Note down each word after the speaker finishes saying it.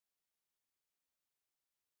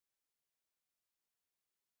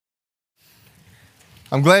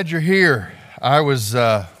I'm glad you're here. I was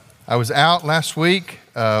out last week.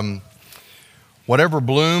 Whatever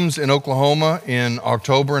blooms in Oklahoma in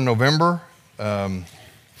October and November,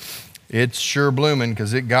 it's sure blooming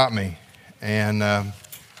because it got me. And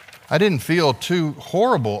I didn't feel too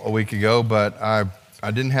horrible a week ago, but I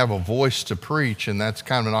didn't have a voice to preach, and that's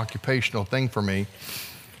kind of an occupational thing for me.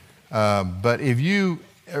 But if you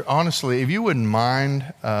wouldn't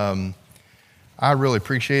mind, I really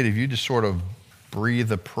appreciate it if you just sort of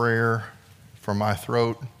breathe a prayer from my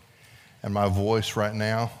throat and my voice right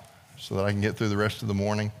now so that I can get through the rest of the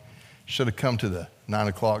morning. Should have come to the 9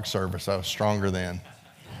 o'clock service. I was stronger then.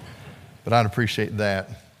 But I'd appreciate that.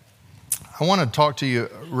 I want to talk to you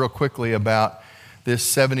real quickly about this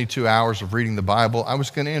 72 hours of reading the Bible. I was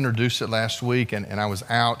going to introduce it last week, and I was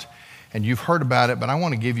out, and you've heard about it, but I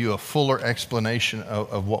want to give you a fuller explanation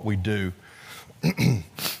of what we do.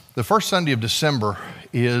 The first Sunday of December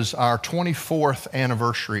is our 24th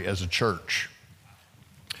anniversary as a church.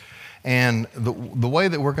 And the way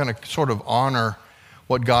that we're going to sort of honor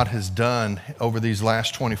what God has done over these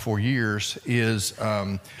last 24 years is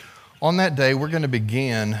on that day we're going to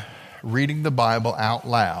begin reading the Bible out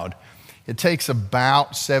loud. It takes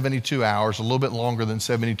about 72 hours, a little bit longer than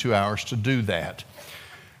 72 hours to do that.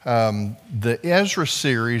 The Ezra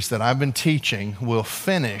series that I've been teaching will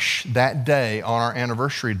finish that day on our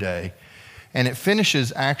anniversary day. And it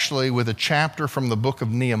finishes actually with a chapter from the book of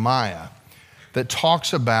Nehemiah that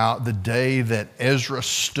talks about the day that Ezra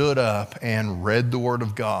stood up and read the Word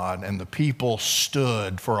of God, and the people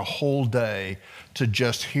stood for a whole day to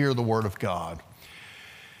just hear the Word of God.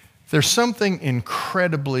 There's something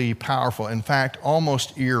incredibly powerful, in fact,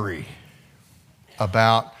 almost eerie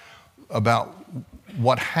about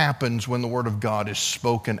what happens when the Word of God is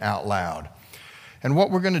spoken out loud. And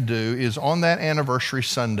what we're going to do is on that anniversary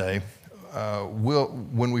Sunday,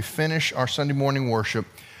 when we finish our Sunday morning worship,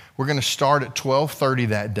 we're going to start at 12:30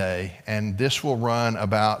 that day, and this will run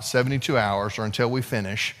about 72 hours or until we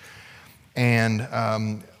finish.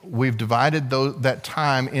 And we've divided that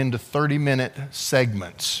time into 30-minute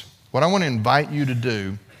segments. What I want to invite you to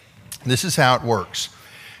do, this is how it works.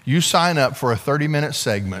 You sign up for a 30-minute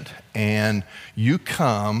segment, and you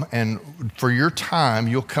come, and for your time,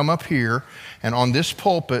 you'll come up here, and on this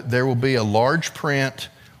pulpit, there will be a large print,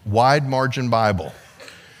 wide margin Bible.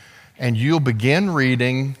 And you'll begin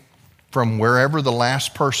reading from wherever the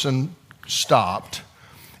last person stopped,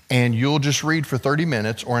 and you'll just read for 30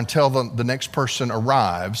 minutes or until the next person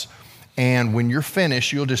arrives. And when you're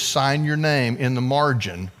finished, you'll just sign your name in the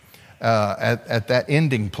margin at that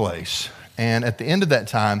ending place. And at the end of that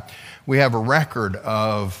time, we have a record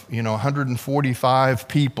of 145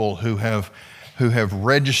 people who have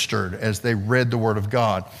registered as they read the Word of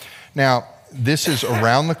God. Now, this is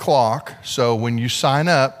around the clock, so when you sign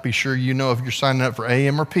up, be sure you know if you're signing up for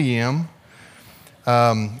AM or PM.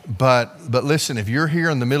 But listen, if you're here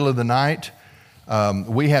in the middle of the night,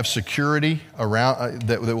 we have security around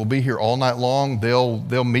that will be here all night long.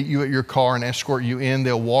 They'll meet you at your car and escort you in.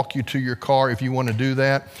 They'll walk you to your car if you want to do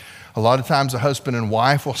that. A lot of times a husband and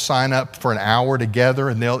wife will sign up for an hour together,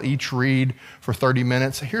 and they'll each read for 30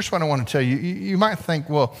 minutes. Here's what I want to tell you. You might think,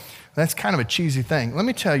 well, that's kind of a cheesy thing. Let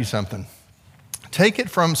me tell you something. Take it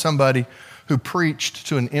from somebody who preached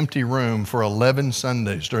to an empty room for 11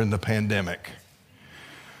 Sundays during the pandemic.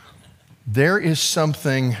 There is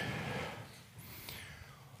something,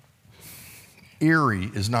 eerie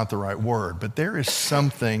is not the right word, but there is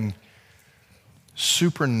something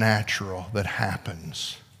supernatural that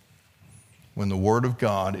happens when the Word of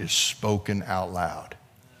God is spoken out loud.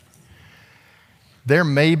 There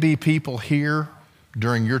may be people here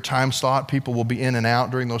during your time slot. People will be in and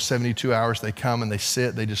out during those 72 hours. They come and they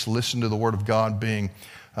sit. They just listen to the Word of God being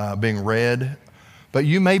read. But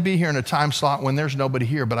you may be here in a time slot when there's nobody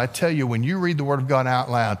here. But I tell you, when you read the Word of God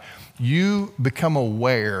out loud, you become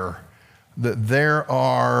aware that there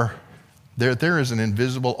is an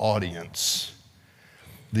invisible audience.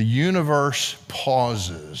 The universe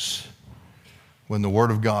pauses when the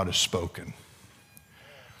Word of God is spoken.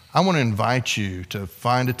 I want to invite you to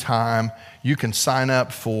find a time. You can sign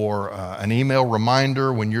up for an email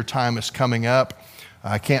reminder when your time is coming up.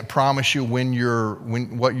 I can't promise you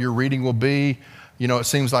what your reading will be. It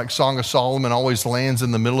seems like Song of Solomon always lands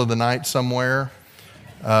in the middle of the night somewhere.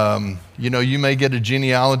 You may get a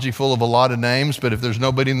genealogy full of a lot of names, but if there's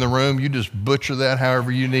nobody in the room, you just butcher that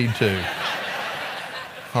however you need to.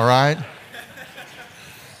 All right?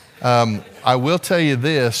 I will tell you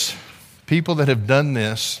this, people that have done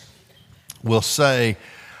this will say,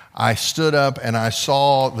 I stood up and I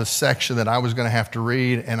saw the section that I was going to have to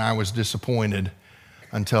read, and I was disappointed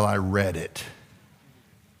until I read it.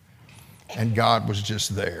 and God was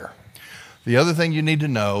just there. The other thing you need to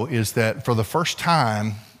know is that for the first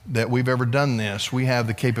time that we've ever done this, we have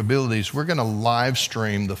the capabilities. We're going to live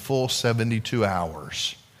stream the full 72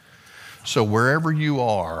 hours. So wherever you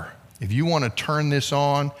are, if you want to turn this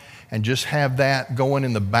on and just have that going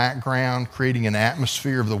in the background, creating an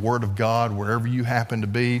atmosphere of the Word of God wherever you happen to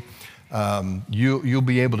be, you'll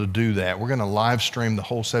be able to do that. We're going to live stream the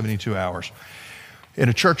whole 72 hours. In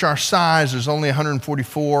a church our size, there's only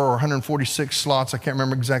 144 or 146 slots. I can't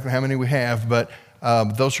remember exactly how many we have, but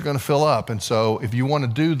those are going to fill up. And so if you want to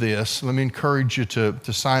do this, let me encourage you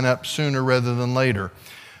to sign up sooner rather than later.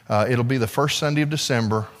 It'll be the first Sunday of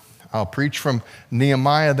December. I'll preach from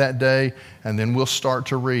Nehemiah that day, and then we'll start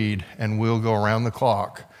to read, and we'll go around the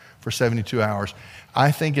clock for 72 hours.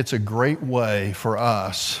 I think it's a great way for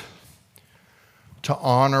us to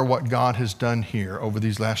honor what God has done here over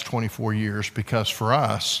these last 24 years, because for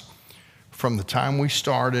us, from the time we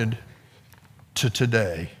started to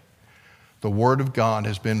today, the Word of God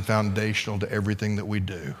has been foundational to everything that we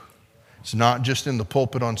do. It's not just in the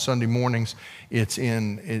pulpit on Sunday mornings. It's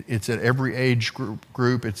at every age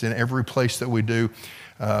group. It's in every place that we do.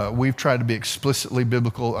 We've tried to be explicitly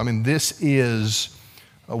biblical. I mean, this is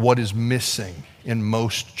what is missing in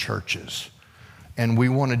most churches. And we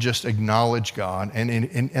want to just acknowledge God. And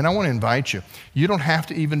I want to invite you. You don't have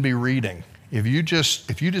to even be reading. If you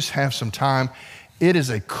just have some time, it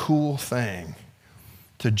is a cool thing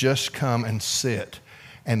to just come and sit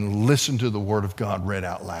and listen to the Word of God read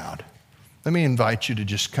out loud. Let me invite you to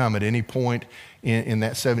just come at any point in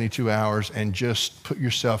that 72 hours and just put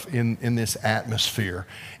yourself in this atmosphere.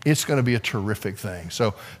 It's going to be a terrific thing.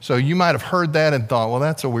 So you might have heard that and thought, well,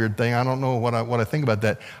 that's a weird thing. I don't know what I think about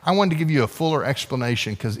that. I wanted to give you a fuller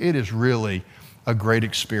explanation because it is really a great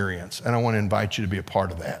experience, and I want to invite you to be a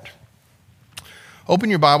part of that. Open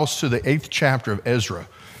your Bibles to the 8th chapter of Ezra.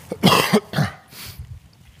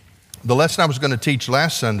 The lesson I was going to teach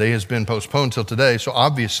last Sunday has been postponed till today, so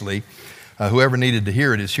obviously whoever needed to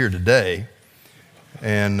hear it is here today,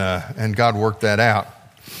 and God worked that out.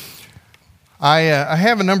 I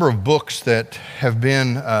have a number of books that have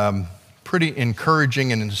been pretty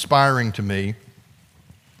encouraging and inspiring to me.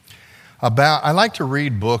 I like to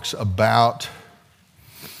read books about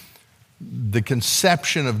the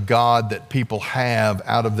conception of God that people have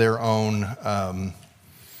out of their own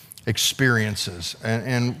experiences.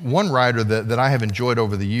 And one writer that I have enjoyed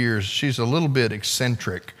over the years, she's a little bit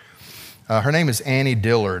eccentric. Her name is Annie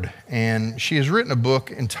Dillard, and she has written a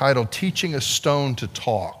book entitled Teaching a Stone to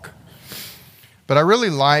Talk. But I really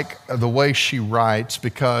like the way she writes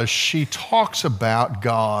because she talks about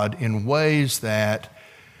God in ways that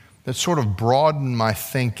sort of broaden my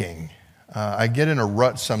thinking. I get in a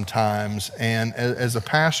rut sometimes, and as a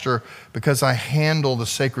pastor, because I handle the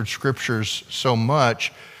sacred scriptures so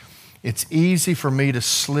much, it's easy for me to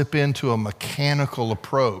slip into a mechanical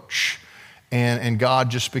approach, and God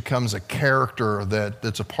just becomes a character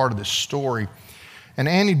that's a part of this story. And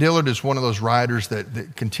Annie Dillard is one of those writers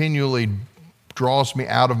that continually draws me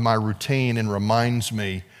out of my routine and reminds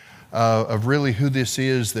me of really who this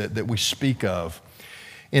is that we speak of.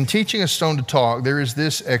 In Teaching a Stone to Talk, there is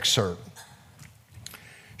this excerpt.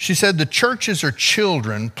 She said, "The churches are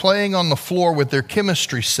children playing on the floor with their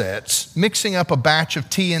chemistry sets, mixing up a batch of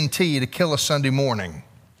TNT to kill a Sunday morning.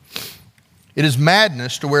 It is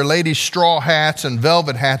madness to wear ladies' straw hats and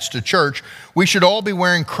velvet hats to church. We should all be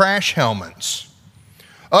wearing crash helmets.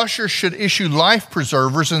 Ushers should issue life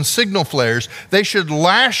preservers and signal flares. They should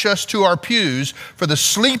lash us to our pews, for the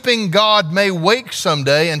sleeping God may wake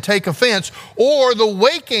someday and take offense, or the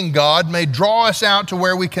waking God may draw us out to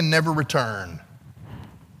where we can never return."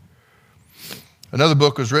 Another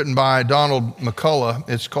book was written by Donald McCullough.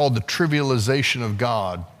 It's called The Trivialization of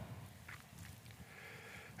God.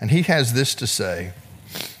 And he has this to say.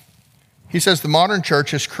 He says, "The modern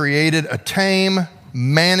church has created a tame,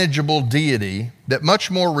 manageable deity that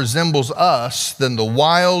much more resembles us than the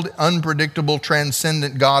wild, unpredictable,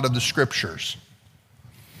 transcendent God of the Scriptures.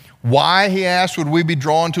 Why, he asks, would we be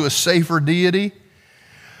drawn to a safer deity?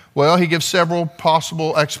 Well, he gives several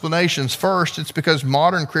possible explanations. First, it's because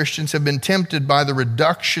modern Christians have been tempted by the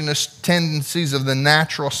reductionist tendencies of the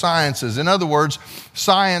natural sciences. In other words,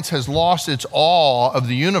 science has lost its awe of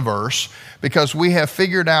the universe because we have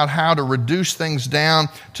figured out how to reduce things down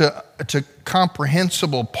to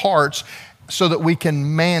comprehensible parts so that we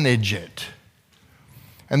can manage it.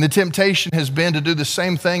 And the temptation has been to do the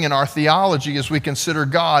same thing in our theology as we consider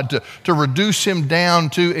God, to reduce him down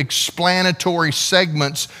to explanatory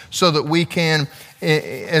segments so that we can,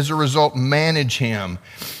 as a result, manage him.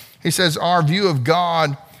 He says our view of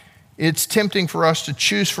God It's tempting for us to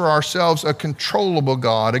choose for ourselves a controllable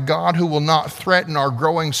God, a God who will not threaten our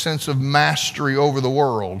growing sense of mastery over the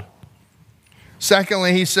world.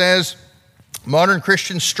 Secondly, he says, modern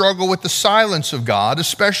Christians struggle with the silence of God,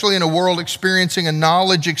 especially in a world experiencing a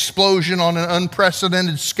knowledge explosion on an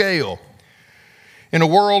unprecedented scale. In a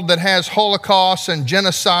world that has holocausts and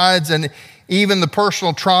genocides and even the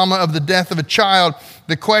personal trauma of the death of a child,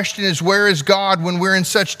 the question is, where is God when we're in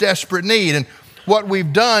such desperate need? And what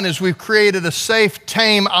we've done is we've created a safe,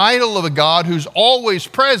 tame idol of a God who's always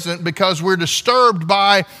present because we're disturbed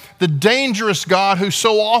by the dangerous God who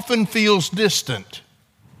so often feels distant.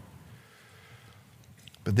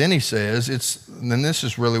 But then he says, and this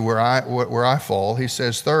is really where I fall. He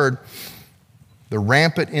says, third, the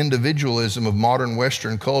rampant individualism of modern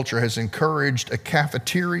Western culture has encouraged a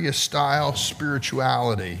cafeteria-style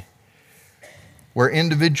spirituality where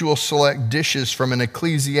individuals select dishes from an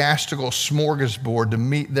ecclesiastical smorgasbord to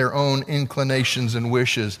meet their own inclinations and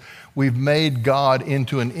wishes. We've made God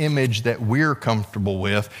into an image that we're comfortable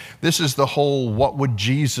with. This is the whole "what would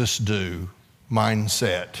Jesus do"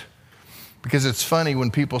 mindset. Because it's funny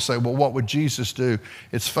when people say, well, what would Jesus do?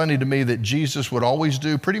 It's funny to me that Jesus would always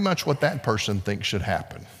do pretty much what that person thinks should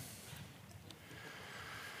happen.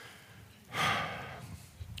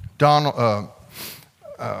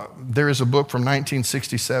 There is a book from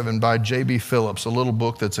 1967 by J.B. Phillips, a little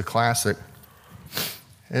book that's a classic.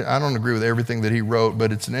 I don't agree with everything that he wrote,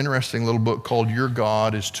 but it's an interesting little book called Your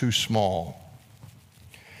God is Too Small.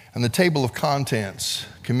 And the table of contents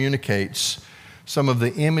communicates some of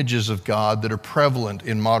the images of God that are prevalent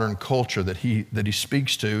in modern culture that he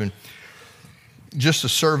speaks to. And just a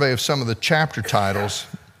survey of some of the chapter titles: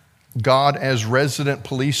 God as resident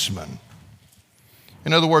policeman.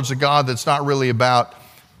 In other words, a God that's not really about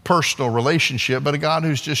personal relationship, but a God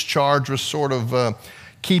who's just charged with sort of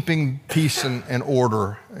keeping peace and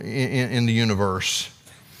order in the universe.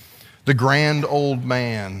 The grand old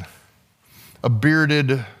man, a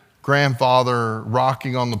bearded grandfather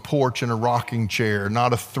rocking on the porch in a rocking chair,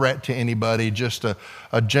 not a threat to anybody, just a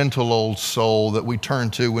gentle old soul that we turn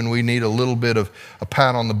to when we need a little bit of a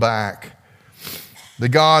pat on the back. The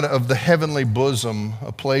God of the heavenly bosom,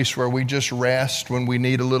 a place where we just rest when we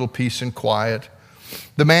need a little peace and quiet.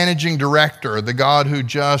 The managing director, the God who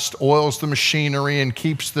just oils the machinery and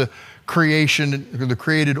keeps the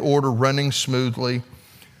created order running smoothly.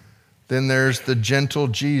 Then there's the gentle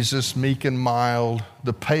Jesus, meek and mild,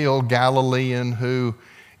 the pale Galilean who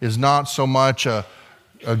is not so much a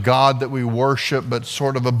God that we worship, but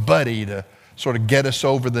sort of a buddy to sort of get us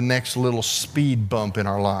over the next little speed bump in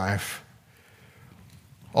our life.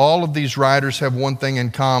 All of these writers have one thing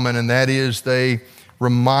in common, and that is they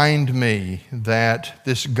remind me that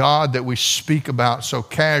this God that we speak about so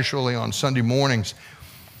casually on Sunday mornings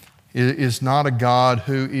is not a God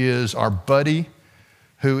who is our buddy,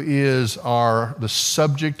 who is the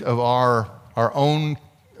subject of our own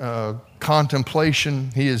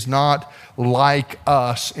contemplation. He is not like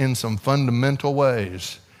us in some fundamental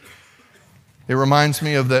ways. It reminds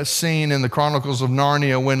me of that scene in the Chronicles of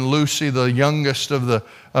Narnia when Lucy, the youngest of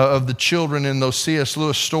the children in those C.S.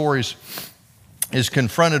 Lewis stories, is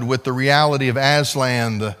confronted with the reality of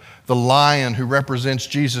Aslan, the lion who represents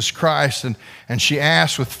Jesus Christ. And she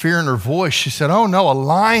asked with fear in her voice, she said, "Oh no, a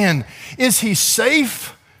lion, is he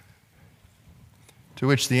safe?" To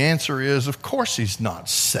which the answer is, of course he's not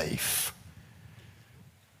safe,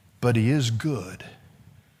 but he is good.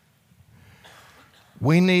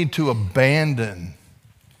 We need to abandon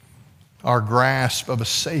our grasp of a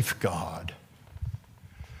safe God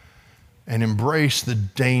and embrace the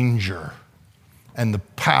danger and the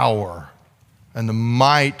power and the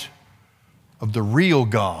might of the real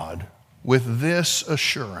God with this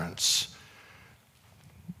assurance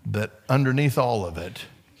that underneath all of it,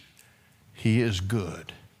 He is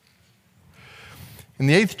good. In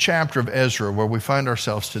the 8th chapter of Ezra, where we find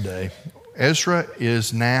ourselves today, Ezra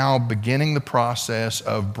is now beginning the process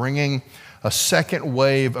of bringing a second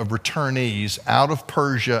wave of returnees out of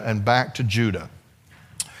Persia and back to Judah.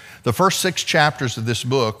 The first 6 chapters of this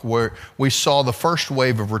book, where we saw the first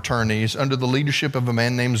wave of returnees under the leadership of a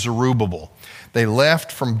man named Zerubbabel. They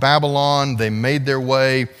left from Babylon, they made their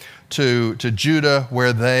way to Judah,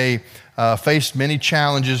 where they faced many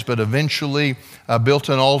challenges, but eventually built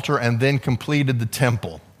an altar and then completed the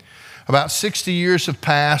temple. About 60 years have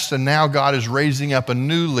passed, and now God is raising up a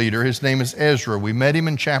new leader. His name is Ezra. We met him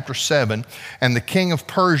in chapter 7, and the king of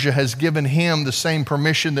Persia has given him the same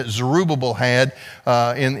permission that Zerubbabel had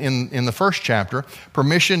in the first chapter,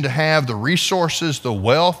 permission to have the resources, the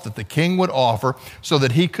wealth that the king would offer so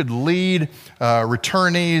that he could lead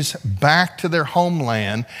returnees back to their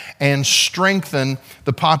homeland and strengthen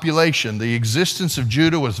the population. The existence of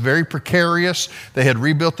Judah was very precarious. They had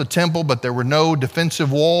rebuilt the temple, but there were no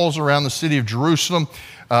defensive walls around the city of Jerusalem.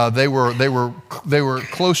 They were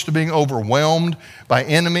close to being overwhelmed by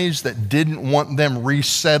enemies that didn't want them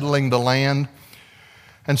resettling the land.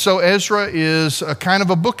 And so Ezra is a kind of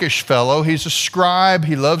a bookish fellow. He's a scribe.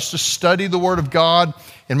 He loves to study the Word of God.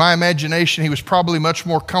 In my imagination, he was probably much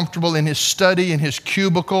more comfortable in his study, in his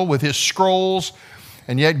cubicle with his scrolls.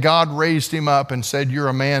 And yet God raised him up and said, "You're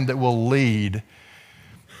a man that will lead.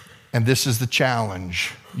 And this is the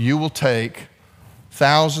challenge. You will take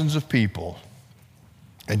thousands of people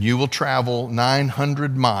and you will travel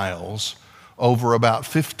 900 miles over about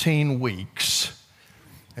 15 weeks.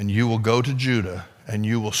 And you will go to Judah and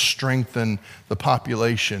you will strengthen the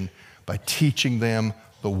population by teaching them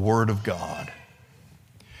the Word of God."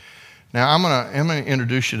 Now, I'm going to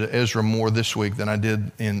introduce you to Ezra more this week than I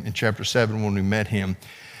did in chapter 7 when we met him.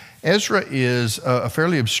 Ezra is a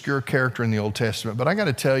fairly obscure character in the Old Testament, but I got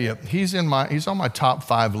to tell you, he's on my top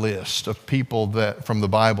 5 list of people that from the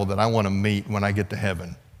Bible that I want to meet when I get to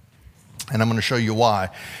heaven. And I'm going to show you why.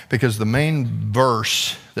 Because the main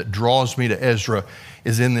verse that draws me to Ezra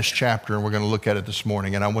is in this chapter, and we're going to look at it this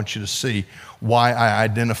morning. And I want you to see why I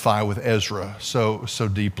identify with Ezra so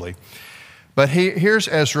deeply. But here's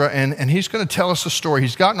Ezra, and he's going to tell us a story.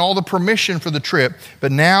 He's gotten all the permission for the trip,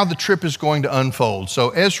 but now the trip is going to unfold. So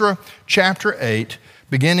Ezra chapter 8,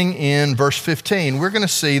 beginning in verse 15, we're going to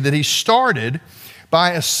see that he started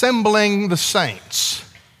by assembling the saints.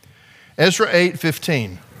 Ezra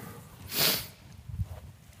 8:15.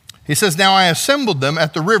 He says, "Now I assembled them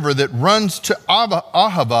at the river that runs to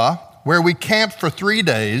Ahava, where we camped for 3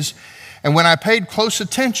 days. And when I paid close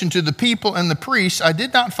attention to the people and the priests, I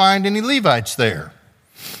did not find any Levites there.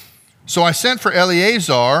 So I sent for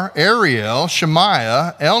Eleazar, Ariel,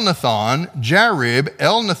 Shemaiah, Elnathan, Jarib,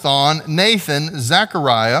 Elnathan, Nathan,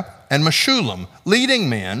 Zechariah, and Meshullam, leading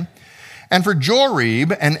men, and for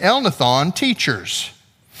Jorib and Elnathan, teachers.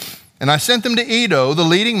 And I sent them to Iddo, the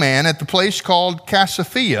leading man, at the place called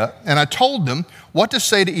Casaphia, and I told them what to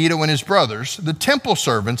say to Iddo and his brothers, the temple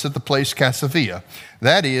servants at the place Casaphia,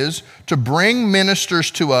 that is, to bring ministers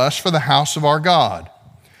to us for the house of our God.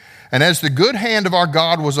 And as the good hand of our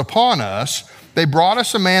God was upon us, they brought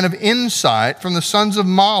us a man of insight from the sons of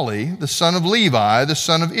Mali, the son of Levi, the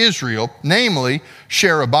son of Israel, namely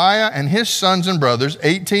Sherebiah and his sons and brothers,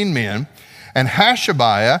 18 men, and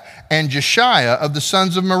Hashabiah and Jeshiah of the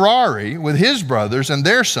sons of Merari with his brothers and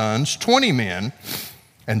their sons, 20 men,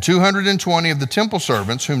 and 220 of the temple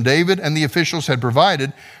servants whom David and the officials had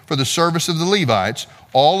provided for the service of the Levites,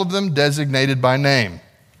 all of them designated by name."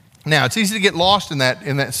 Now, it's easy to get lost in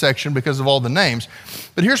that section because of all the names,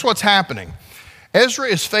 but here's what's happening. Ezra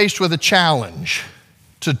is faced with a challenge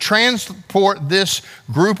to transport this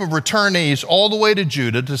group of returnees all the way to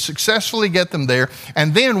Judah, to successfully get them there,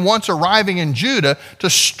 and then once arriving in Judah, to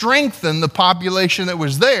strengthen the population that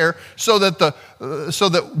was there so that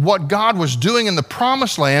what God was doing in the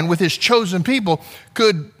promised land with his chosen people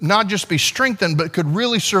could not just be strengthened, but could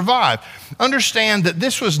really survive. Understand that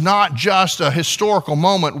this was not just a historical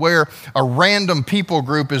moment where a random people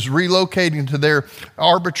group is relocating to their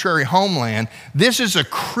arbitrary homeland. This is a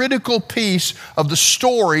critical piece of the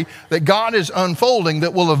story that God is unfolding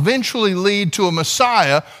that will eventually lead to a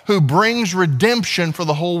Messiah who brings redemption for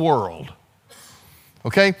the whole world.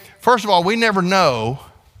 Okay? First of all, we never know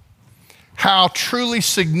how truly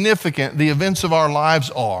significant the events of our lives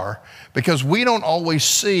are because we don't always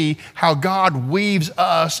see how God weaves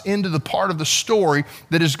us into the part of the story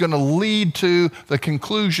that is going to lead to the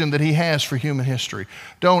conclusion that he has for human history.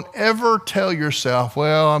 Don't ever tell yourself,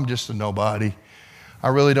 well, I'm just a nobody. I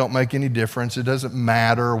really don't make any difference. It doesn't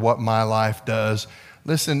matter what my life does.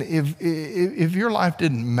 Listen, if your life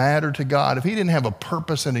didn't matter to God, if he didn't have a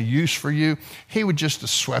purpose and a use for you, he would just have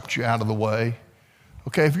swept you out of the way.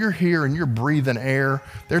 Okay, if you're here and you're breathing air,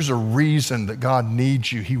 there's a reason that God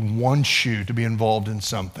needs you. He wants you to be involved in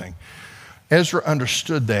something. Ezra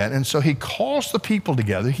understood that, and so he calls the people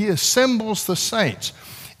together. He assembles the saints.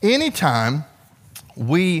 Anytime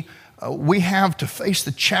we have to face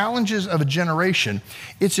the challenges of a generation,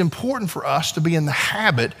 it's important for us to be in the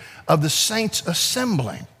habit of the saints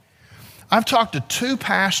assembling. I've talked to 2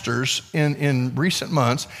 pastors in recent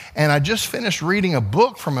months, and I just finished reading a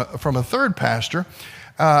book from a third pastor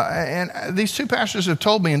And these two pastors have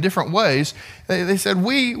told me in different ways, they said,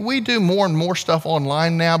 we do more and more stuff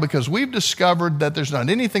online now because we've discovered that there's not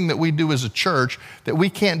anything that we do as a church that we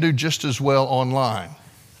can't do just as well online.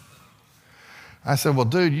 I said, well,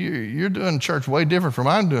 dude, you're doing church way different from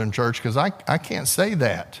I'm doing church because I can't say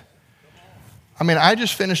that. I mean, I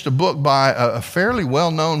just finished a book by a fairly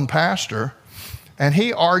well-known pastor, and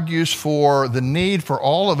he argues for the need for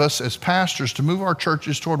all of us as pastors to move our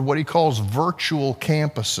churches toward what he calls virtual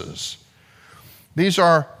campuses. These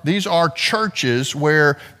are churches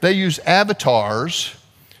where they use avatars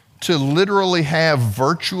to literally have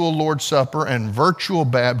virtual Lord's Supper and virtual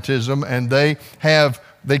baptism, and they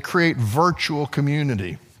create virtual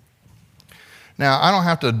community. Now, I don't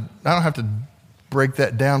have to break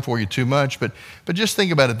that down for you too much, but just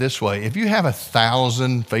think about it this way. If you have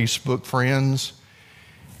 1,000 Facebook friends,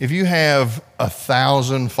 if you have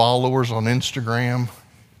 1,000 followers on Instagram,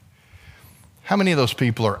 how many of those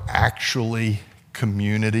people are actually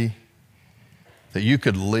community that you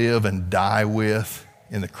could live and die with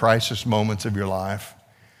in the crisis moments of your life?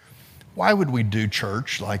 Why would we do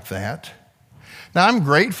church like that? Now, I'm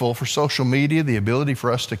grateful for social media, the ability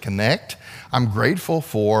for us to connect. I'm grateful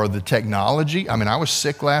for the technology. I mean, I was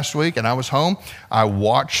sick last week and I was home. I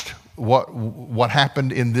watched what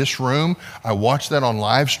happened in this room. I watched that on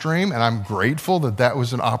live stream, and I'm grateful that that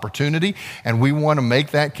was an opportunity. And we want to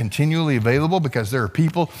make that continually available because there are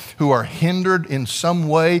people who are hindered in some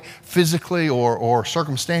way, physically or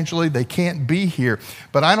circumstantially. They can't be here.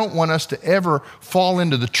 But I don't want us to ever fall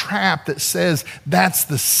into the trap that says that's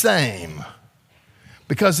the same,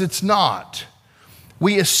 because it's not.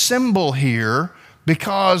 We assemble here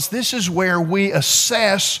because this is where we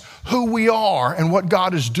assess who we are and what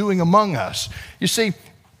God is doing among us. You see,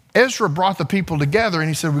 Ezra brought the people together and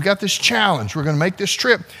he said, we got this challenge. We're going to make this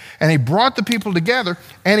trip. And he brought the people together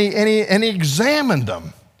and he examined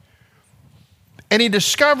them. And he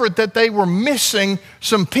discovered that they were missing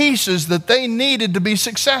some pieces that they needed to be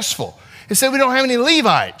successful. He said, we don't have any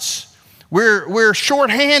Levites. We're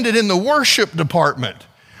shorthanded in the worship department.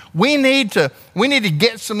 We need to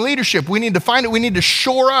get some leadership. We need to find it. We need to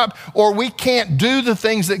shore up, or we can't do the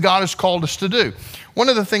things that God has called us to do. One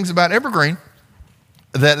of the things about Evergreen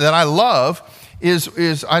that I love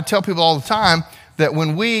is I tell people all the time that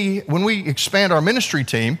when we expand our ministry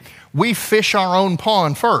team, we fish our own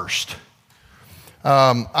pond first.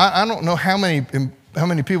 I don't know how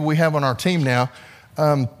many people we have on our team now,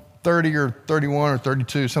 30 or 31 or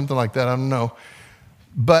 32, something like that. I don't know.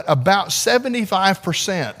 But about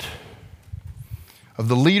 75% of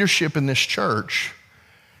the leadership in this church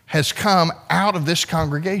has come out of this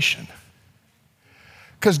congregation.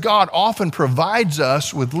 Because God often provides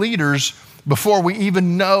us with leaders before we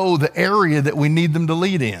even know the area that we need them to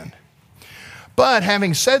lead in. But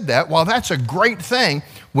having said that, while that's a great thing,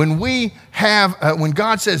 when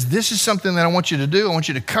God says, this is something that I want you to do, I want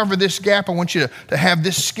you to cover this gap, I want you to have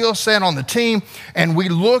this skill set on the team, and we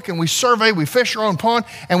look and we survey, we fish our own pond,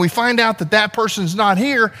 and we find out that person's not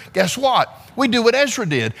here, guess what? We do what Ezra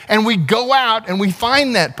did, and we go out and we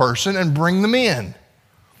find that person and bring them in.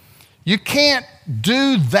 You can't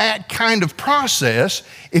do that kind of process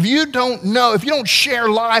if you don't share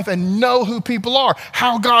life and know who people are,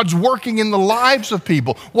 how God's working in the lives of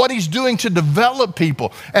people, what He's doing to develop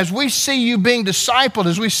people. As we see you being discipled,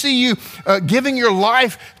 as we see you giving your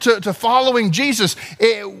life to following Jesus,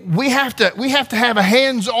 we have to have a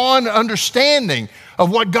hands-on understanding of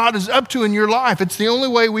what God is up to in your life. It's the only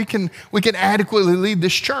way we can adequately lead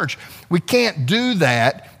this church. We can't do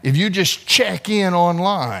that if you just check in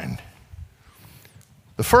online.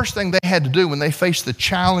 The first thing they had to do when they faced the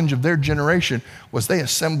challenge of their generation was they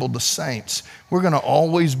assembled the saints. We're going to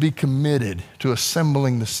always be committed to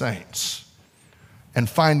assembling the saints and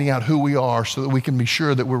finding out who we are so that we can be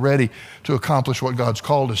sure that we're ready to accomplish what God's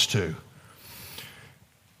called us to.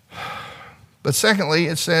 But secondly,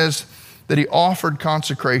 it says that he offered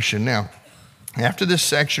consecration. Now, after this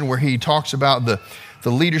section where he talks about the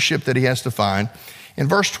leadership that he has to find, in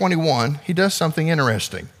verse 21, he does something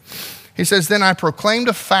interesting. He says, then I proclaimed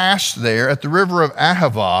a fast there at the river of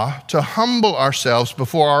Ahava to humble ourselves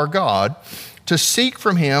before our God, to seek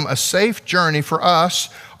from him a safe journey for us,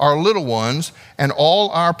 our little ones, and all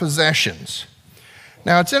our possessions.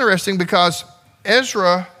 Now, it's interesting because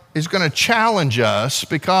Ezra is going to challenge us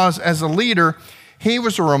because as a leader, he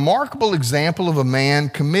was a remarkable example of a man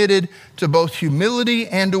committed to both humility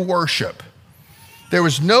and to worship. There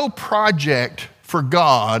was no project for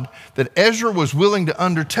God that Ezra was willing to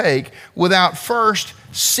undertake without first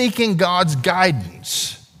seeking God's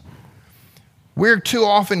guidance. We're too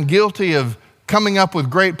often guilty of coming up with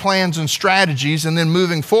great plans and strategies and then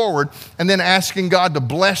moving forward and then asking God to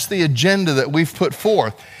bless the agenda that we've put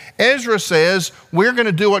forth. Ezra says we're going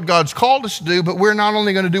to do what God's called us to do, but we're not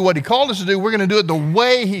only going to do what he called us to do, we're going to do it the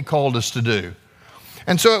way he called us to do.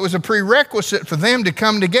 And so it was a prerequisite for them to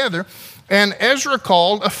come together, and Ezra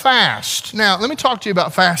called a fast. Now, let me talk to you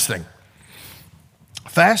about fasting.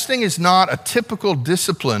 Fasting is not a typical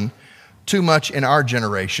discipline too much in our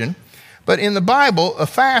generation, but in the Bible, a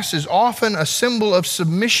fast is often a symbol of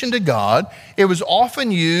submission to God. It was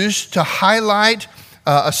often used to highlight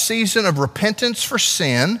a season of repentance for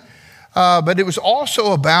sin, but it was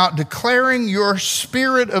also about declaring your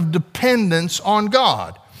spirit of dependence on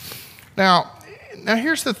God. Now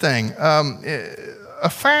here's the thing. A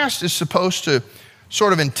fast is supposed to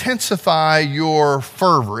sort of intensify your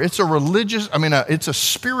fervor. It's it's a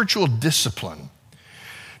spiritual discipline.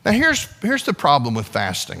 Now here's the problem with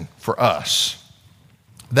fasting for us.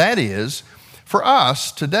 That is, for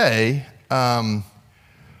us today, by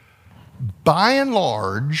and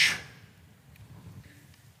large,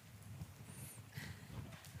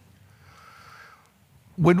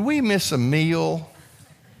 when we miss a meal,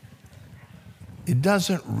 it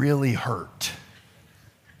doesn't really hurt.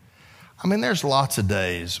 I mean, there's lots of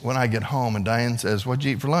days when I get home and Diane says, "What'd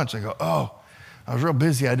you eat for lunch?" I go, "Oh, I was real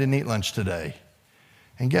busy. I didn't eat lunch today."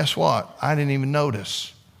 And guess what? I didn't even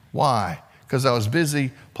notice. Why? Because I was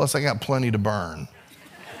busy, plus I got plenty to burn.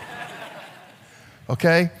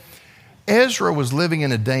 Okay? Ezra was living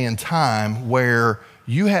in a day and time where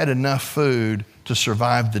you had enough food to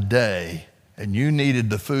survive the day, and you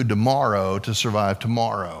needed the food tomorrow to survive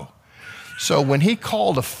tomorrow. So when he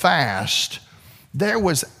called a fast, there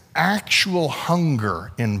was actual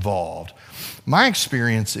hunger involved. My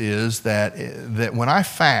experience is that when I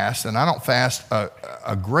fast, and I don't fast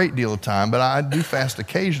a great deal of time, but I do fast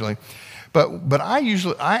occasionally, but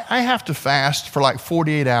I have to fast for like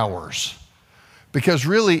 48 hours. Because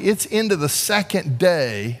really, it's into the second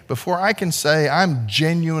day before I can say I'm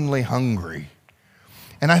genuinely hungry.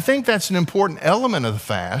 And I think that's an important element of the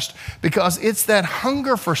fast because it's that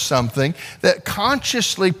hunger for something that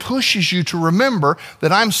consciously pushes you to remember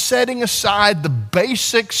that I'm setting aside the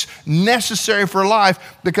basics necessary for life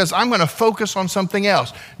because I'm going to focus on something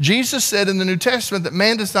else. Jesus said in the New Testament that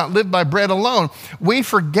man does not live by bread alone. We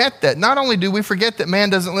forget that. Not only do we forget that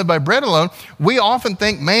man doesn't live by bread alone, we often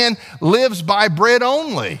think man lives by bread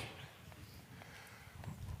only.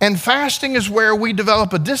 And fasting is where we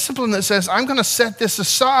develop a discipline that says, I'm going to set this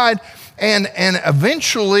aside and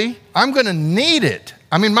eventually I'm going to need it.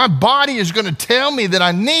 I mean, my body is going to tell me that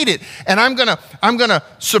I need it, and I'm going to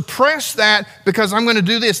suppress that because I'm going to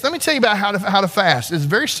do this. Let me tell you about how to fast. It's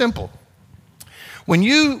very simple. When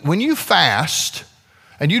you fast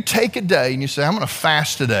and you take a day and you say, I'm going to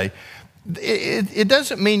fast today, it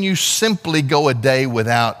doesn't mean you simply go a day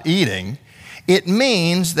without eating. It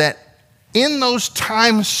means that in those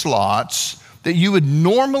time slots that you would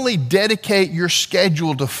normally dedicate your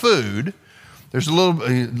schedule to food, there's a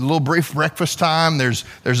little brief breakfast time, there's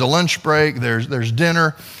a lunch break, there's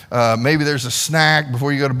dinner, maybe there's a snack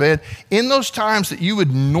before you go to bed. In those times that you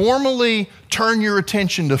would normally turn your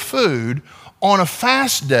attention to food, on a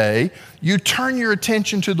fast day, you turn your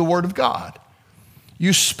attention to the Word of God.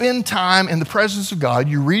 You spend time in the presence of God,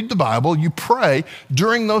 you read the Bible, you pray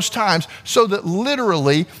during those times so that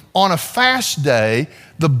literally on a fast day,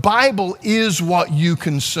 the Bible is what you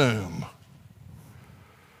consume.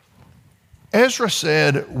 Ezra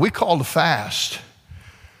said, we called a fast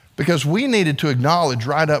because we needed to acknowledge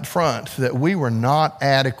right up front that we were not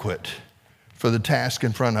adequate for the task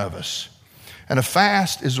in front of us. And a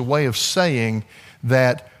fast is a way of saying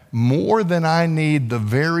that more than I need the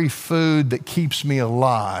very food that keeps me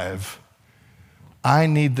alive, I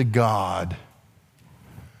need the God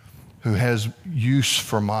who has use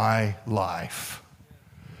for my life.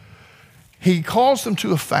 He calls them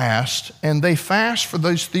to a fast, and they fast for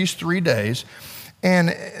these 3 days. And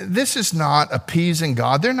this is not appeasing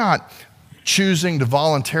God. They're not choosing to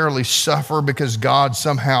voluntarily suffer because God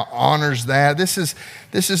somehow honors that. This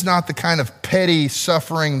is not the kind of petty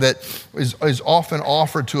suffering that is often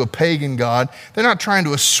offered to a pagan God. They're not trying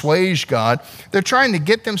to assuage God. They're trying to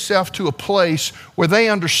get themselves to a place where they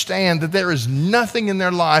understand that there is nothing in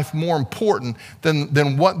their life more important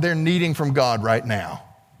than what they're needing from God right now.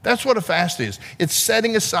 That's what a fast is. It's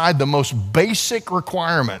setting aside the most basic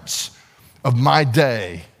requirements of my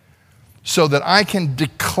day so that I can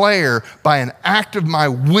declare by an act of my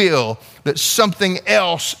will that something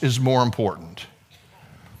else is more important.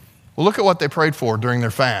 Well, look at what they prayed for during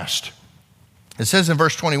their fast. It says in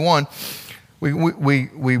verse 21,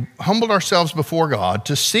 we humbled ourselves before God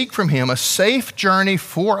to seek from Him a safe journey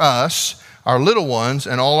for us, our little ones,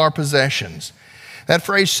 and all our possessions. That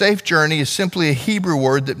phrase, safe journey, is simply a Hebrew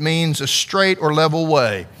word that means a straight or level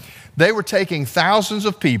way. They were taking thousands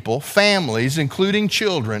of people, families, including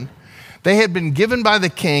children. They had been given by the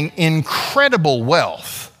king incredible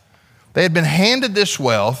wealth. They had been handed this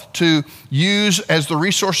wealth to use as the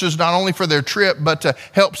resources not only for their trip, but to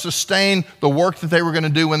help sustain the work that they were going to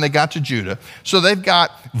do when they got to Judah. So they've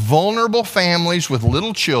got vulnerable families with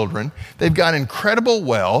little children. They've got incredible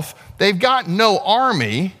wealth. They've got no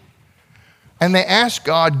army. And they ask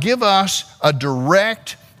God, give us a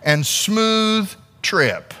direct and smooth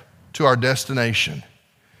trip to our destination.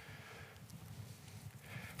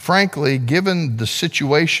 Frankly, given the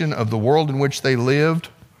situation of the world in which they lived,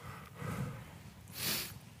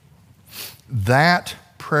 that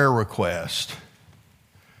prayer request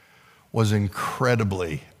was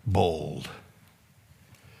incredibly bold.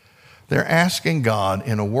 They're asking God,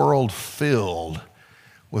 in a world filled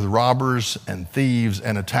with robbers and thieves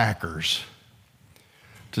and attackers,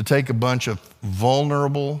 to take a bunch of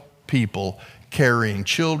vulnerable people carrying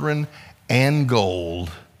children and gold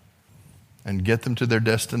and get them to their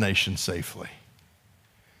destination safely.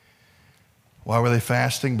 Why were they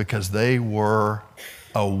fasting? Because they were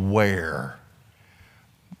aware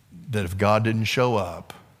that if God didn't show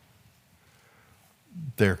up,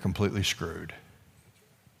 they're completely screwed.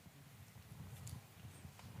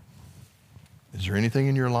 Is there anything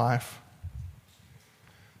in your life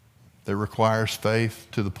that requires faith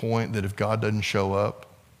to the point that if God doesn't show up,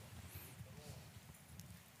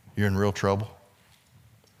 you're in real trouble?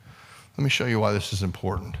 Let me show you why this is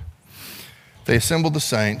important. They assembled the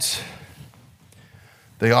saints.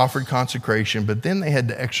 They offered consecration, but then they had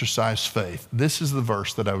to exercise faith. This is the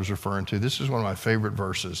verse that I was referring to. This is one of my favorite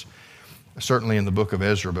verses, certainly in the book of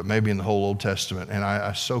Ezra, but maybe in the whole Old Testament. And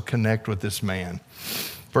I so connect with this man.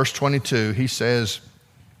 Verse 22, he says,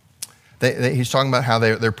 he's talking about how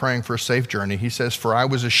they're praying for a safe journey. He says, "For I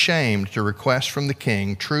was ashamed to request from the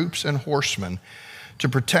king troops and horsemen to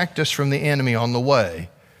protect us from the enemy on the way.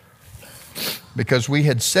 Because we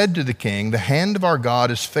had said to the king, the hand of our God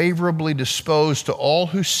is favorably disposed to all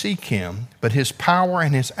who seek him, but his power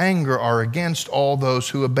and his anger are against all those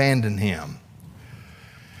who abandon him."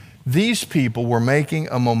 These people were making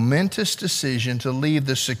a momentous decision to leave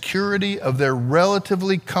the security of their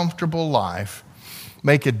relatively comfortable life,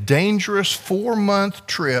 make a dangerous 4-month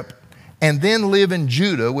trip, and then live in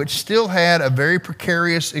Judah, which still had a very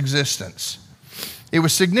precarious existence. It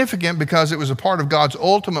was significant because it was a part of God's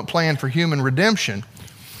ultimate plan for human redemption.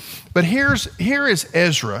 But here is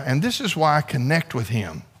Ezra, and this is why I connect with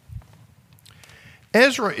him.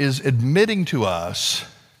 Ezra is admitting to us,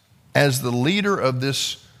 as the leader of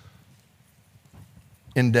this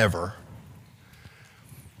endeavor,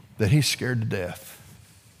 that he's scared to death.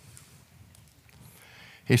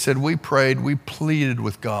 He said, we prayed, we pleaded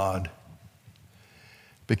with God,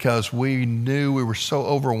 because we knew we were so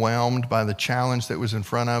overwhelmed by the challenge that was in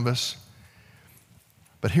front of us.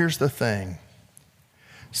 But here's the thing.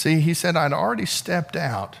 See, he said, I'd already stepped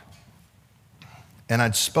out and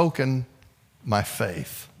I'd spoken my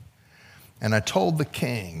faith. And I told the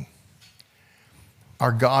king,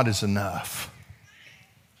 our God is enough.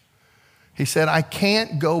 He said, I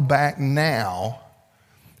can't go back now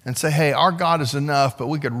and say, hey, our God is enough, but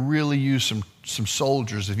we could really use some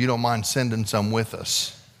soldiers if you don't mind sending some with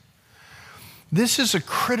us. This is a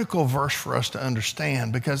critical verse for us to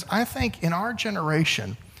understand, because I think in our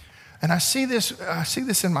generation, and I see this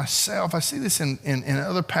in myself, I see this in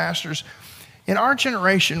other pastors, in our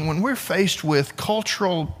generation, when we're faced with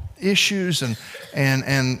cultural issues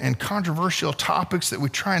and controversial topics that we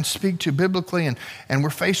try and speak to biblically, and we're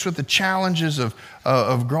faced with the challenges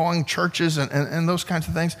of growing churches and those kinds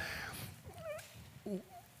of things,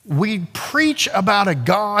 we preach about a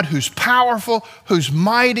God who's powerful, who's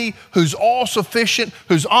mighty, who's all-sufficient,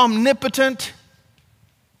 who's omnipotent.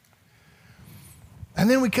 And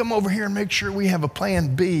then we come over here and make sure we have a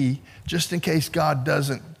plan B just in case God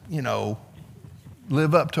doesn't,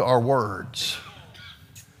 live up to our words.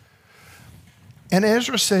 And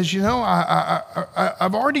Ezra says,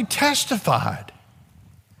 I've already testified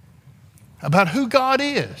about who God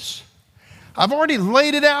is. I've already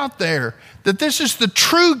laid it out there that this is the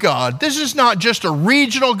true God. This is not just a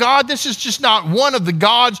regional God. This is just not one of the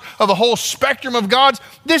gods of a whole spectrum of gods.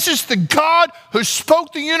 This is the God who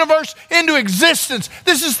spoke the universe into existence.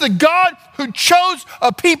 This is the God who chose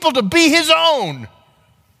a people to be his own.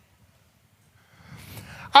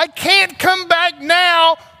 I can't come back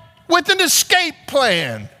now with an escape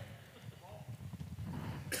plan.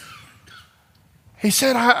 He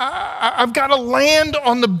said, I've got to land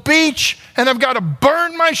on the beach and I've got to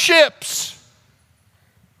burn my ships.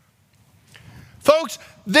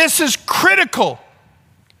 Folks, this is critical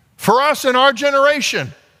for us in our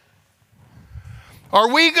generation.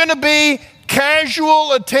 Are we going to be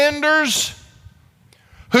casual attenders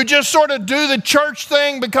who just sort of do the church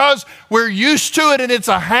thing because we're used to it and it's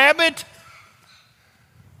a habit?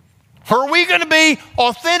 Or are we going to be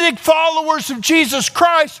authentic followers of Jesus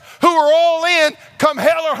Christ who are all in come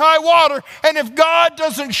hell or high water? And if God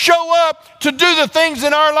doesn't show up to do the things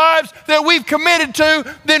in our lives that we've committed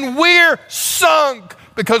to, then we're sunk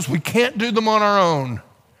because we can't do them on our own.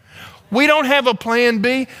 We don't have a plan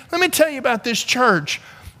B. Let me tell you about this church.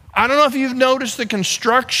 I don't know if you've noticed the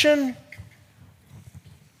construction.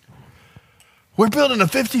 We're building a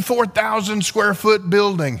 54,000 square foot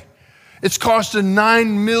building. It's costing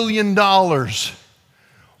 $9 million.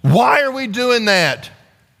 Why are we doing that?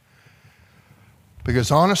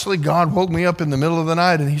 Because honestly, God woke me up in the middle of the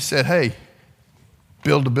night and he said, hey,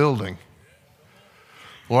 build a building.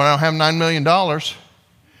 Well, I don't have $9 million.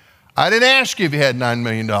 I didn't ask you if you had $9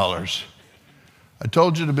 million. I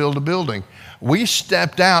told you to build a building. We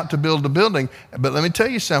stepped out to build a building, but let me tell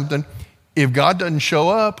you something. If God doesn't show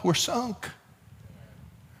up, we're sunk.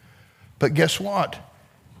 But guess what?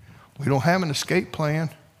 We don't have an escape plan.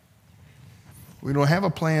 We don't have a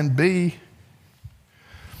plan B.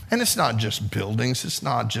 And it's not just buildings. It's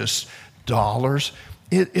not just dollars.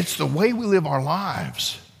 It's the way we live our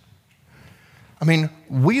lives. I mean,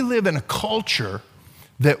 we live in a culture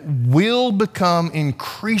that will become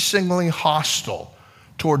increasingly hostile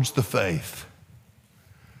towards the faith.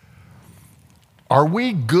 Are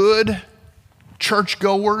we good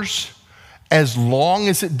churchgoers as long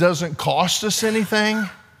as it doesn't cost us anything?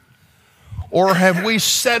 Or have we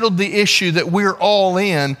settled the issue that we're all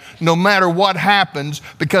in no matter what happens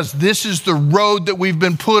because this is the road that we've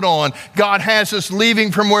been put on? God has us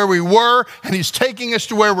leaving from where we were and he's taking us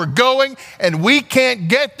to where we're going and we can't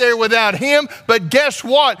get there without him. But guess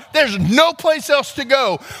what? There's no place else to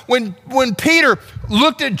go. When Peter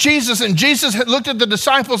looked at Jesus and Jesus had looked at the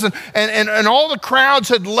disciples and all the crowds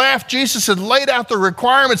had left, Jesus had laid out the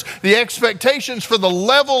requirements, the expectations for the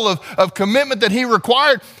level of commitment that he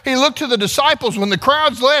required. He looked to the disciples when the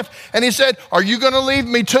crowds left and he said, are you going to leave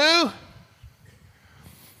me too?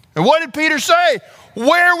 And what did Peter say?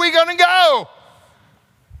 Where are we going to go?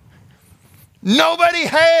 Nobody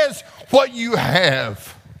has what you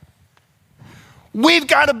have. We've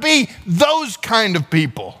got to be those kind of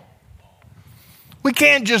people. We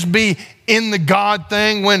can't just be in the God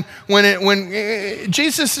thing when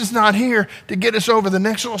Jesus is not here to get us over the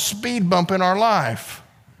next little speed bump in our life.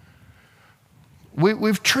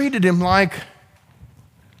 We've treated him like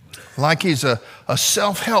he's a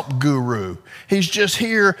self-help guru. He's just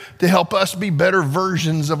here to help us be better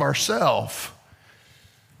versions of ourselves.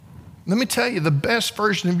 Let me tell you, the best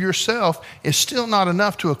version of yourself is still not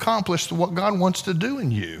enough to accomplish what God wants to do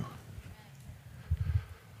in you.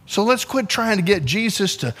 So let's quit trying to get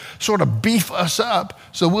Jesus to sort of beef us up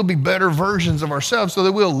so we'll be better versions of ourselves so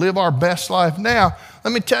that we'll live our best life now.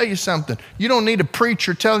 Let me tell you something. You don't need a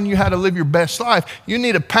preacher telling you how to live your best life. You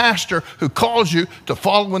need a pastor who calls you to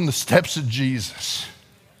follow in the steps of Jesus.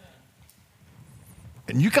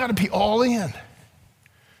 And you got to be all in.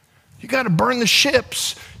 You got to burn the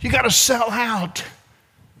ships. You got to sell out.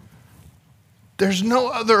 There's no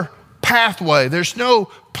other pathway. There's no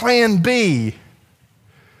plan B.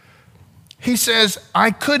 He says, I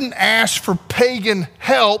couldn't ask for pagan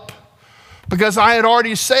help because I had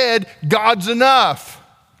already said God's enough.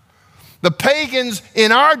 The pagans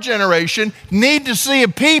in our generation need to see a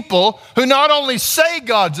people who not only say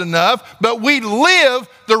God's enough, but we live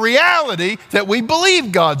the reality that we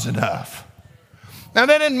believe God's enough. Now,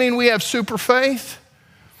 that doesn't mean we have super faith.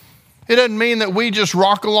 It doesn't mean that we just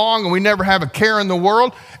rock along and we never have a care in the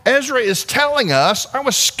world. Ezra is telling us, I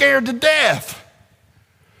was scared to death.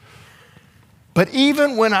 But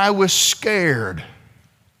even when I was scared,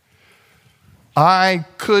 I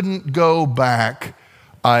couldn't go back.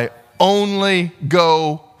 I only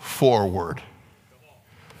go forward.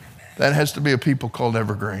 That has to be a people called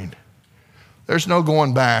Evergreen. There's no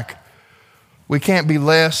going back. We can't be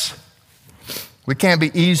less. We can't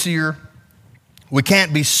be easier. We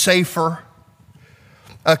can't be safer.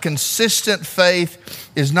 A consistent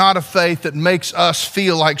faith is not a faith that makes us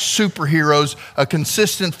feel like superheroes. A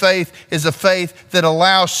consistent faith is a faith that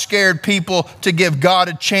allows scared people to give God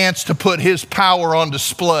a chance to put his power on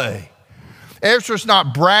display. Ezra's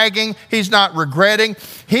not bragging. He's not regretting.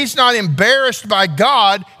 He's not embarrassed by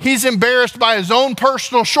God. He's embarrassed by his own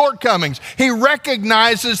personal shortcomings. He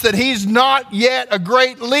recognizes that he's not yet a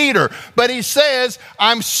great leader, but he says,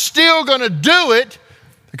 I'm still going to do it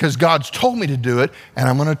because God's told me to do it, and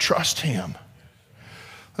I'm going to trust him.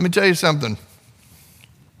 Let me tell you something.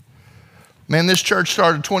 Man, this church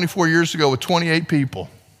started 24 years ago with 28 people.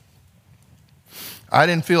 I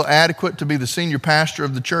didn't feel adequate to be the senior pastor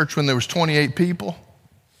of the church when there was 28 people.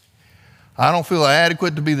 I don't feel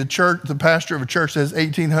adequate to be the pastor of a church that has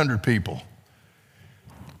 1,800 people.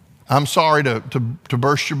 I'm sorry to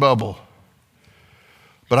burst your bubble.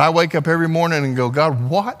 But I wake up every morning and go, God,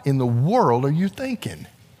 what in the world are you thinking?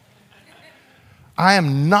 I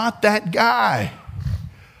am not that guy.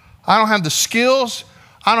 I don't have the skills.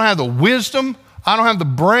 I don't have the wisdom. I don't have the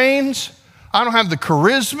brains. I don't have the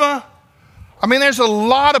charisma. I mean, there's a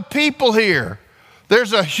lot of people here.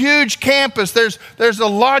 There's a huge campus. There's a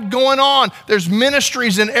lot going on. There's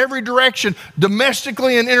ministries in every direction,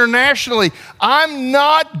 domestically and internationally. I'm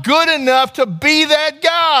not good enough to be that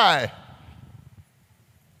guy.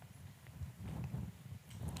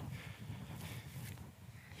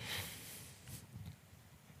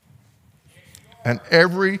 And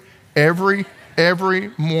every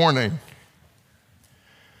morning,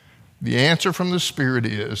 the answer from the Spirit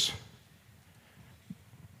is,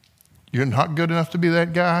 you're not good enough to be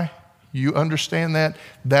that guy. You understand that?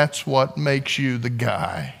 That's what makes you the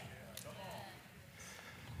guy.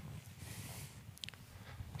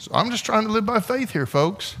 So I'm just trying to live by faith here,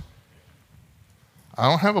 folks. I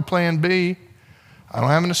don't have a plan B. I don't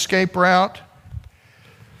have an escape route.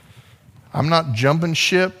 I'm not jumping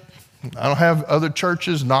ship. I don't have other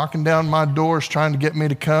churches knocking down my doors trying to get me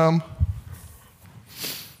to come.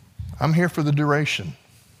 I'm here for the duration.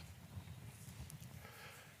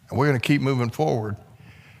 And we're going to keep moving forward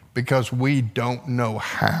because we don't know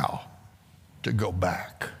how to go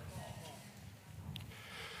back.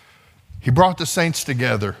 He brought the saints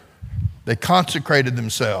together. They consecrated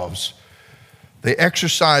themselves. They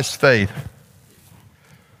exercised faith.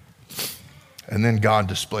 And then God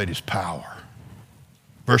displayed his power.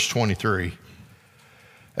 Verse 23.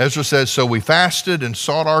 Ezra says, so we fasted and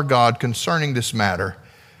sought our God concerning this matter,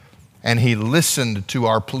 and he listened to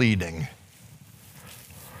our pleading.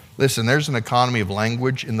 Listen, there's an economy of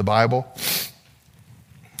language in the Bible.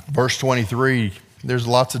 Verse 23, there's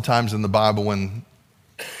lots of times in the Bible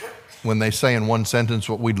when they say in one sentence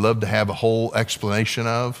what we'd love to have a whole explanation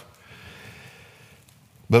of.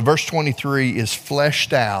 But verse 23 is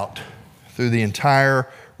fleshed out through the entire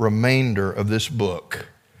remainder of this book.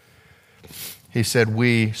 He said,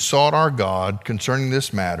 we sought our God concerning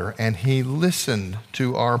this matter, and he listened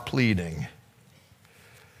to our pleading.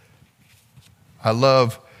 I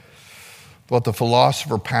love what the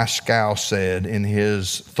philosopher Pascal said in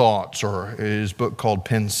his thoughts, or his book called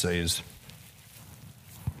Pensées.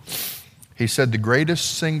 He said, the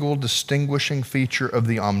greatest single distinguishing feature of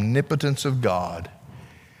the omnipotence of God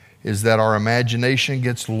is that our imagination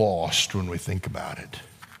gets lost when we think about it.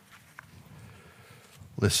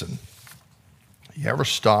 Listen, you ever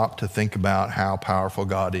stop to think about how powerful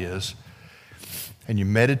God is, and you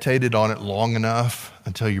meditated on it long enough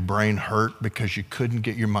until your brain hurt because you couldn't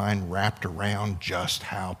get your mind wrapped around just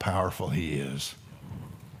how powerful he is?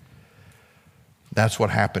 That's what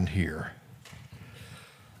happened here.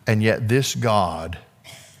 And yet this God,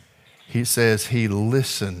 he says he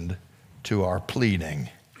listened to our pleading.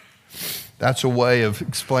 That's a way of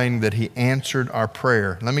explaining that he answered our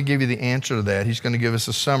prayer. Let me give you the answer to that. He's going to give us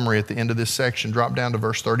a summary at the end of this section. Drop down to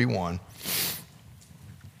verse 31.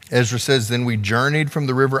 Ezra says, then we journeyed from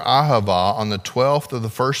the river Ahava on the 12th of the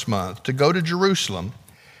first month to go to Jerusalem,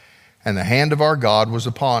 and the hand of our God was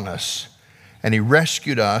upon us, and he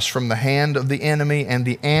rescued us from the hand of the enemy and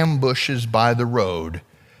the ambushes by the road.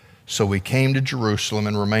 So we came to Jerusalem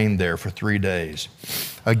and remained there for 3 days.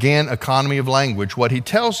 Again, economy of language. What he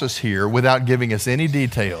tells us here, without giving us any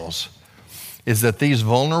details, is that these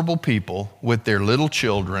vulnerable people with their little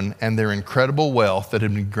children and their incredible wealth that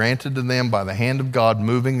had been granted to them by the hand of God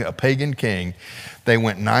moving a pagan king, they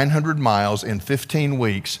went 900 miles in 15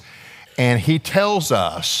 weeks. And he tells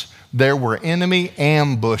us there were enemy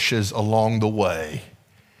ambushes along the way.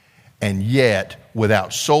 And yet,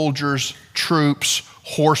 without soldiers, troops,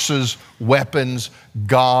 horses, weapons,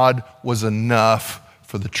 God was enough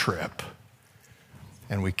for the trip.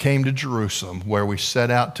 And we came to Jerusalem, where we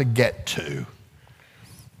set out to get to,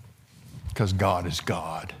 because God is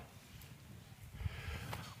God.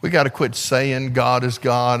 We got to quit saying God is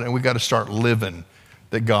God, and we got to start living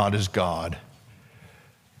that God is God.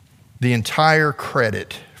 The entire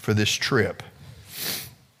credit for this trip,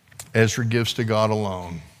 Ezra gives to God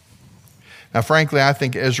alone. Now, frankly, I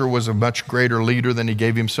think Ezra was a much greater leader than he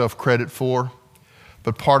gave himself credit for.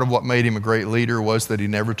 But part of what made him a great leader was that he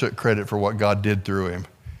never took credit for what God did through him.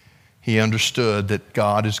 He understood that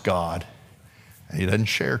God is God, and he doesn't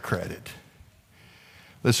share credit.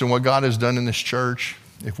 Listen, what God has done in this church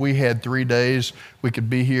If we had 3 days, we could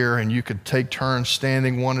be here and you could take turns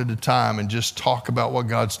standing one at a time and just talk about what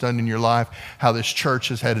God's done in your life, how this church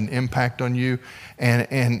has had an impact on you, and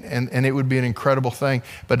it would be an incredible thing.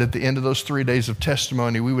 But at the end of those 3 days of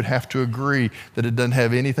testimony, we would have to agree that it doesn't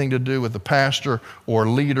have anything to do with the pastor or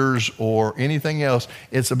leaders or anything else.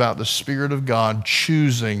 It's about the Spirit of God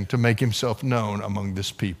choosing to make himself known among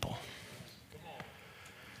this people.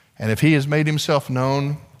 And if he has made himself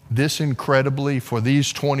known this incredibly for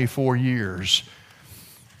these 24 years,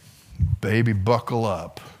 baby, buckle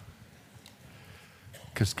up,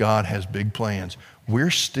 because God has big plans.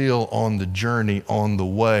 We're still on the journey, on the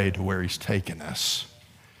way to where he's taken us.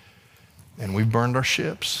 And we've burned our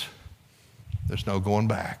ships. There's no going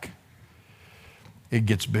back. It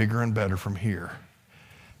gets bigger and better from here.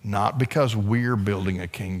 Not because we're building a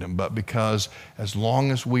kingdom, but because as long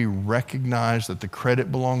as we recognize that the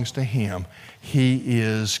credit belongs to him, he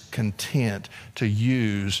is content to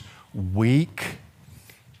use weak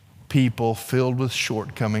people filled with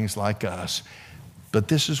shortcomings like us. But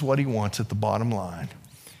this is what he wants at the bottom line.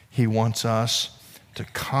 He wants us to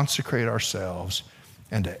consecrate ourselves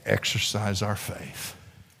and to exercise our faith.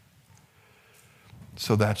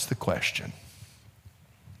 So that's the question.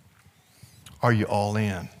 Are you all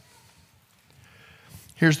in?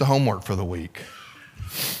 Here's the homework for the week.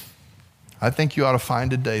 I think you ought to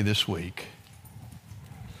find a day this week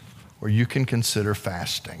where you can consider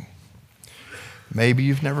fasting. Maybe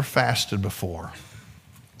you've never fasted before.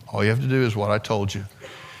 All you have to do is what I told you.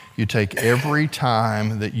 You take every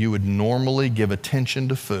time that you would normally give attention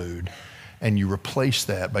to food and you replace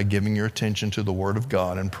that by giving your attention to the Word of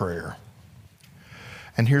God and prayer.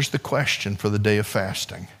 And here's the question for the day of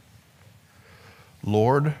fasting.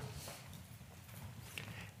 Lord,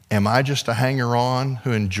 am I just a hanger-on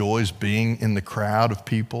who enjoys being in the crowd of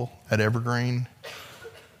people at Evergreen?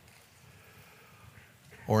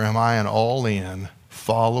 Or am I an all-in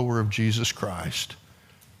follower of Jesus Christ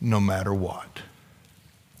no matter what?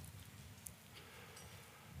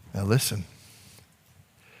 Now listen,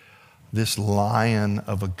 this lion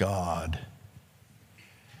of a God,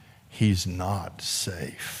 he's not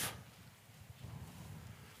safe.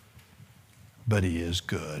 But he is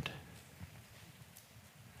good.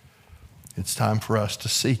 It's time for us to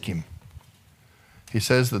seek him. He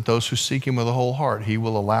says that those who seek him with a whole heart, he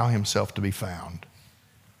will allow himself to be found.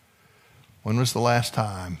 When was the last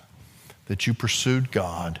time that you pursued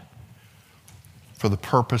God for the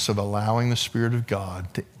purpose of allowing the Spirit of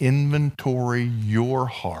God to inventory your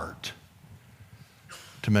heart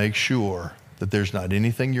to make sure that there's not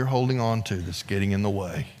anything you're holding on to that's getting in the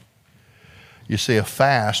way? You see, a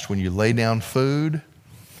fast, when you lay down food,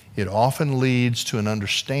 it often leads to an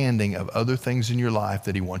understanding of other things in your life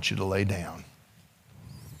that he wants you to lay down.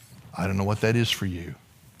 I don't know what that is for you,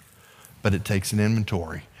 but it takes an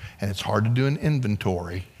inventory. And it's hard to do an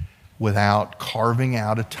inventory without carving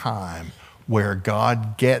out a time where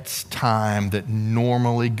God gets time that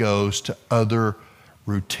normally goes to other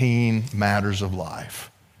routine matters of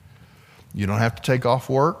life. You don't have to take off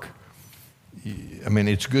work. I mean,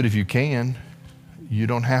 it's good if you can. You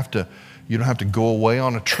don't have to go away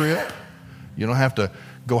on a trip. You don't have to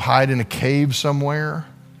go hide in a cave somewhere.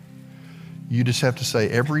 You just have to say,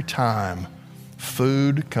 every time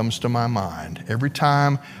food comes to my mind, every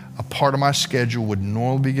time a part of my schedule would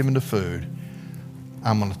normally be given to food,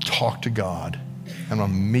 I'm going to talk to God. I'm going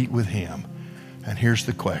to meet with him. And here's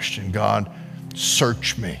the question. God,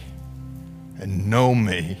 search me and know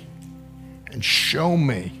me and show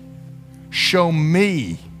me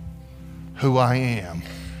who I am.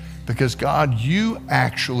 Because God, you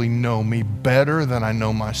actually know me better than I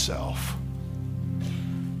know myself.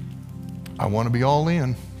 I want to be all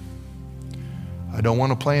in. I don't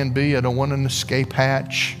want a plan B. I don't want an escape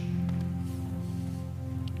hatch.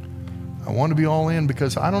 I want to be all in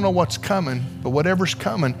because I don't know what's coming, but whatever's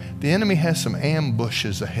coming, the enemy has some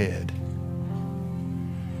ambushes ahead.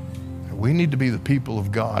 We need to be the people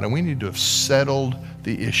of God, and we need to have settled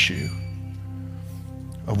the issue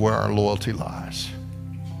of where our loyalty lies.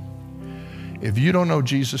 If you don't know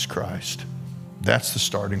Jesus Christ, that's the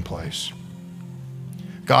starting place.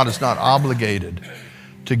 God is not obligated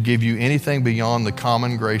to give you anything beyond the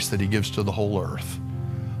common grace that he gives to the whole earth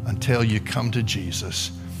until you come to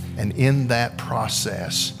Jesus. And in that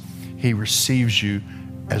process, he receives you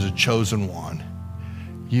as a chosen one.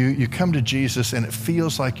 You come to Jesus and it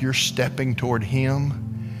feels like you're stepping toward him,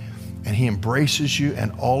 and he embraces you,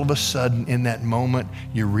 and all of a sudden in that moment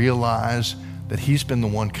you realize that he's been the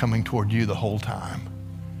one coming toward you the whole time.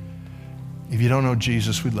 If you don't know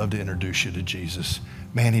Jesus, we'd love to introduce you to Jesus.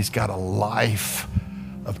 Man, he's got a life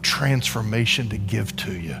of transformation to give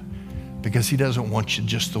to you. because he doesn't want you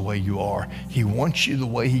just the way you are. He wants you the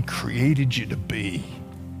way he created you to be.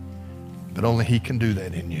 But only he can do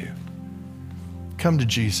that in you. Come to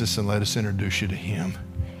Jesus and let us introduce you to him.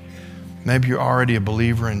 Maybe you're already a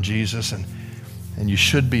believer in Jesus and you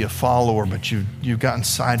should be a follower, but you've gotten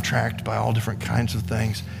sidetracked by all different kinds of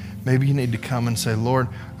things. Maybe you need to come and say, Lord,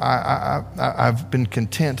 I've been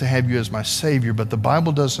content to have you as my Savior, but the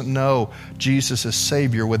Bible doesn't know Jesus as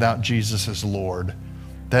Savior without Jesus as Lord.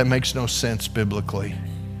 That makes no sense biblically.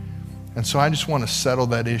 And so I just want to settle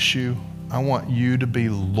that issue. I want you to be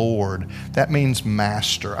Lord. That means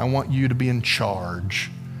master. I want you to be in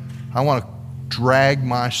charge. I want to drag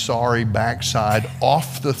my sorry backside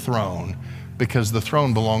off the throne because the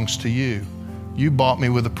throne belongs to you. You bought me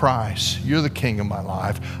with a price. You're the king of my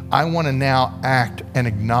life. I want to now act and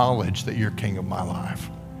acknowledge that you're king of my life.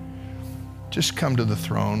 Just come to the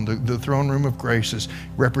throne. The throne room of grace is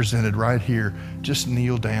represented right here. Just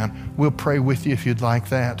kneel down. We'll pray with you if you'd like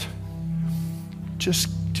that. Just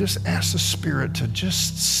ask the Spirit to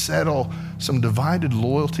just settle some divided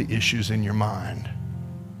loyalty issues in your mind.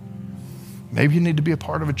 Maybe you need to be a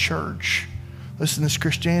part of a church. Listen, this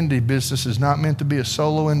Christianity business is not meant to be a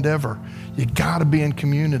solo endeavor. You got to be in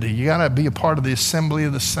community. You got to be a part of the assembly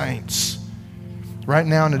of the saints. Right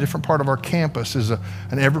now in a different part of our campus is an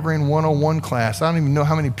Evergreen 101 class. I don't even know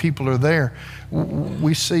how many people are there.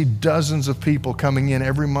 We see dozens of people coming in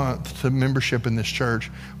every month to membership in this church.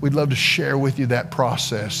 We'd love to share with you that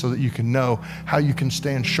process so that you can know how you can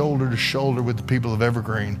stand shoulder to shoulder with the people of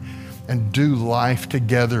Evergreen and do life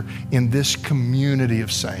together in this community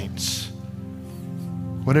of saints.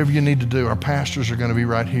 Whatever you need to do, our pastors are going to be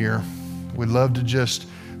right here. We'd love to just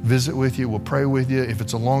visit with you. We'll pray with you. If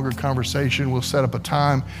it's a longer conversation, we'll set up a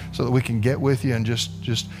time so that we can get with you and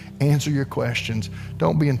just answer your questions.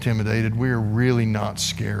 Don't be intimidated. We're really not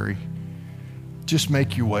scary. Just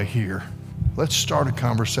make your way here. Let's start a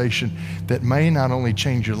conversation that may not only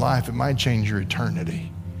change your life, it might change your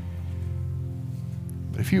eternity.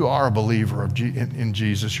 But if you are a believer in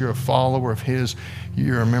Jesus, you're a follower of his,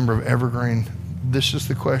 you're a member of Evergreen, this is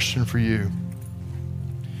the question for you.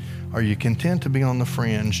 Are you content to be on the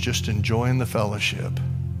fringe, just enjoying the fellowship?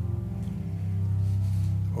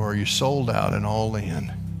 Or are you sold out and all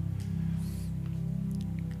in?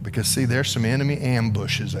 Because see, there's some enemy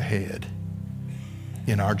ambushes ahead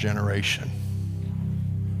in our generation.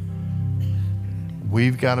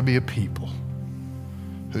 We've got to be a people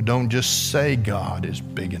who don't just say God is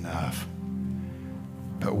big enough,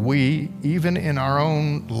 but we, even in our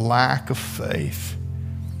own lack of faith,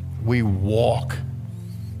 we walk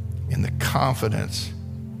in the confidence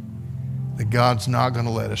that God's not going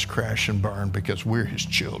to let us crash and burn because we're his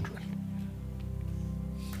children.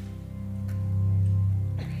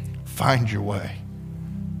 Find your way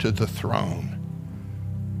to the throne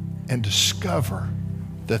and discover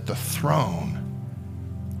that the throne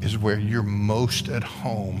is where you're most at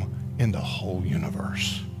home in the whole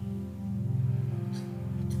universe.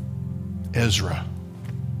 Ezra,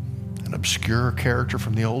 an obscure character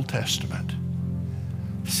from the Old Testament,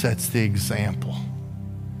 sets the example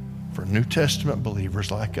for New Testament believers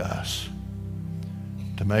like us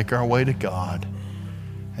to make our way to God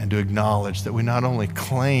and to acknowledge that we not only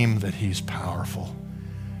claim that he's powerful,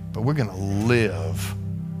 but we're going to live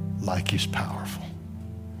like he's powerful.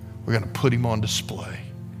 We're going to put him on display.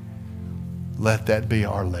 Let that be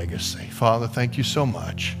our legacy. Father, thank you so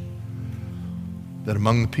much that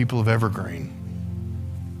among the people of Evergreen,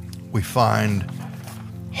 we find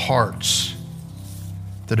hearts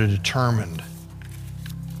that are determined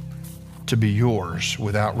to be yours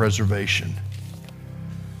without reservation.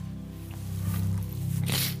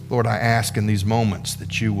 Lord, I ask in these moments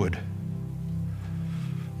that you would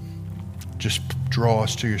just draw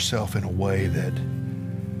us to yourself in a way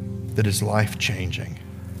that is life-changing.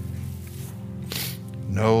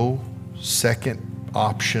 No second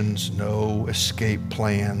options, no escape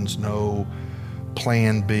plans, no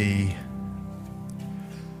plan B.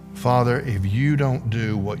 Father, if you don't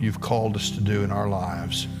do what you've called us to do in our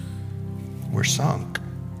lives, we're sunk.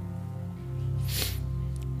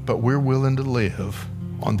 But we're willing to live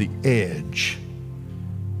on the edge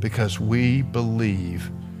because we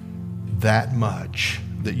believe that much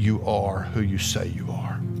that you are who you say you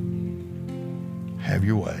are. Have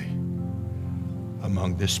your way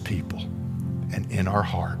among this people and in our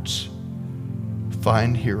hearts.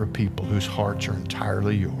 Find here a people whose hearts are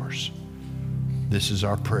entirely yours. This is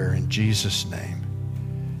our prayer in Jesus' name.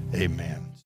 Amen.